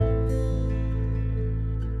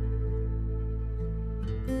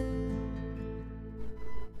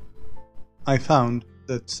I found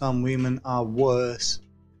that some women are worse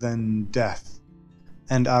than death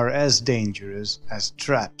and are as dangerous as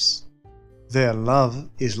traps. Their love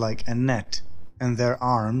is like a net, and their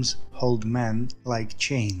arms hold men like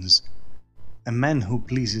chains. A man who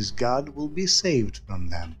pleases God will be saved from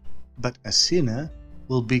them, but a sinner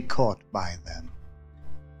will be caught by them.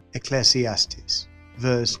 Ecclesiastes,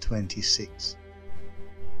 verse 26.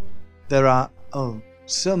 There are,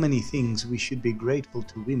 so many things we should be grateful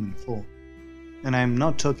to women for. And I'm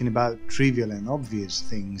not talking about trivial and obvious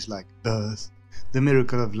things like birth, the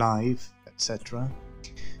miracle of life, etc.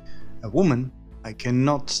 A woman, I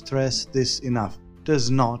cannot stress this enough, does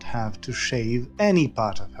not have to shave any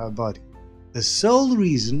part of her body. The sole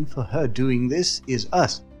reason for her doing this is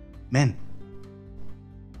us, men.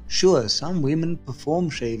 Sure, some women perform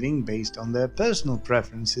shaving based on their personal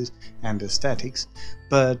preferences and aesthetics,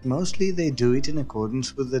 but mostly they do it in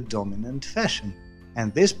accordance with the dominant fashion,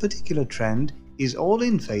 and this particular trend is all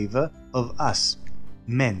in favor of us,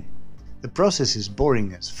 men. The process is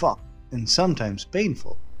boring as fuck and sometimes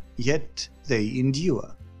painful, yet they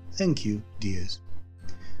endure. Thank you, dears.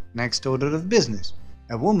 Next order of business.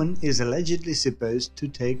 A woman is allegedly supposed to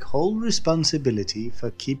take whole responsibility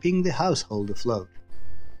for keeping the household afloat.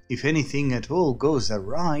 If anything at all goes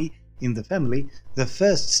awry in the family, the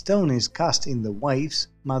first stone is cast in the wife's,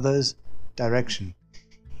 mother's direction,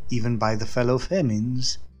 even by the fellow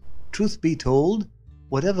femmes. Truth be told,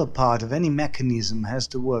 whatever part of any mechanism has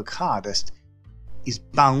to work hardest is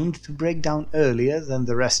bound to break down earlier than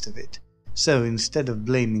the rest of it. So instead of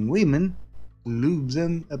blaming women, lube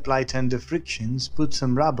them, apply tender frictions, put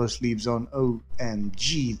some rubber sleeves on.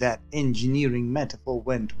 OMG, that engineering metaphor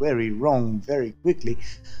went very wrong very quickly.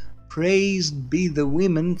 Praised be the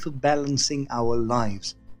women for balancing our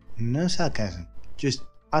lives. No sarcasm, just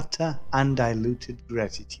utter undiluted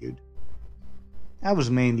gratitude. I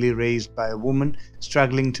was mainly raised by a woman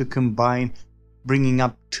struggling to combine bringing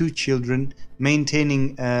up 2 children,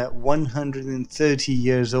 maintaining a 130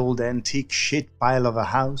 years old antique shit pile of a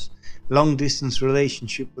house, long-distance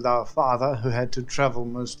relationship with our father who had to travel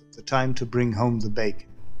most of the time to bring home the bacon.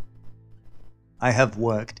 I have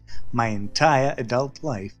worked my entire adult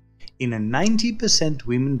life in a 90%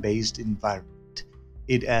 women-based environment.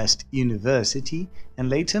 It as university and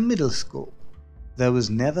later middle school. There was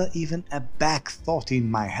never even a back thought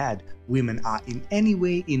in my head women are in any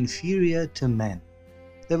way inferior to men.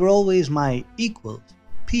 They were always my equals,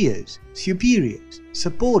 peers, superiors,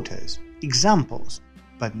 supporters, examples,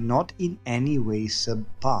 but not in any way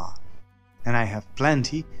subpar. And I have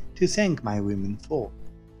plenty to thank my women for.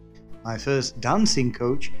 My first dancing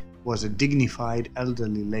coach was a dignified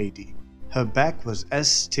elderly lady. Her back was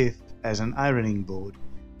as stiff as an ironing board,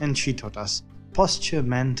 and she taught us posture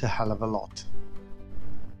meant a hell of a lot.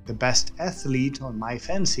 The best athlete on my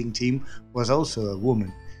fencing team was also a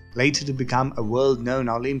woman, later to become a world-known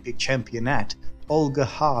Olympic championette, Olga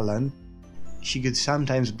Harlan. She could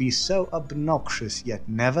sometimes be so obnoxious, yet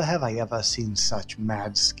never have I ever seen such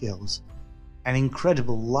mad skills. An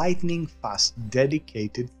incredible lightning-fast,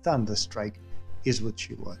 dedicated thunderstrike is what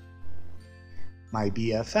she was. My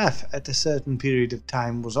BFF at a certain period of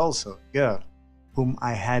time was also a girl, whom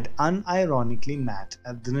I had unironically met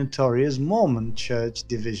at the notorious Mormon Church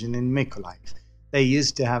division in Mykolaiv. They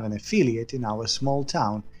used to have an affiliate in our small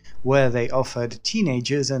town, where they offered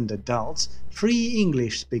teenagers and adults free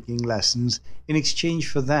English-speaking lessons in exchange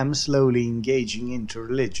for them slowly engaging into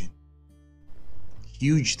religion.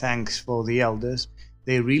 Huge thanks for the elders.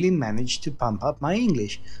 They really managed to pump up my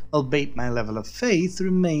English, albeit my level of faith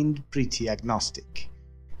remained pretty agnostic.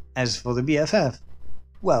 As for the BFF,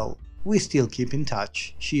 well, we still keep in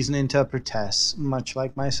touch. She's an interpretess, much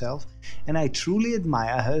like myself, and I truly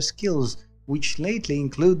admire her skills, which lately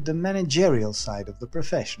include the managerial side of the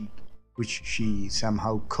profession, which she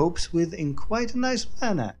somehow copes with in quite a nice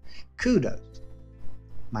manner. Kudos.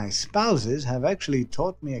 My spouses have actually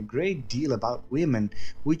taught me a great deal about women,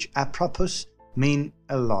 which apropos mean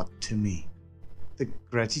a lot to me. The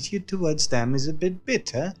gratitude towards them is a bit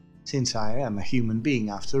bitter, since I am a human being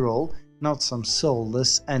after all, not some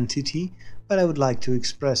soulless entity, but I would like to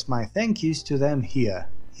express my thank yous to them here,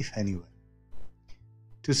 if anywhere.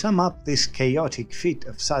 To sum up this chaotic fit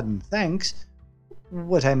of sudden thanks,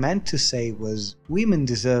 what I meant to say was women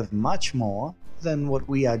deserve much more than what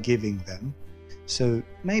we are giving them, so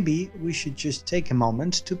maybe we should just take a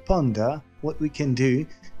moment to ponder what we can do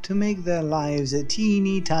to make their lives a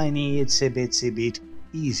teeny tiny itsy bitsy bit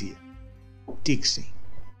easier. Dixie.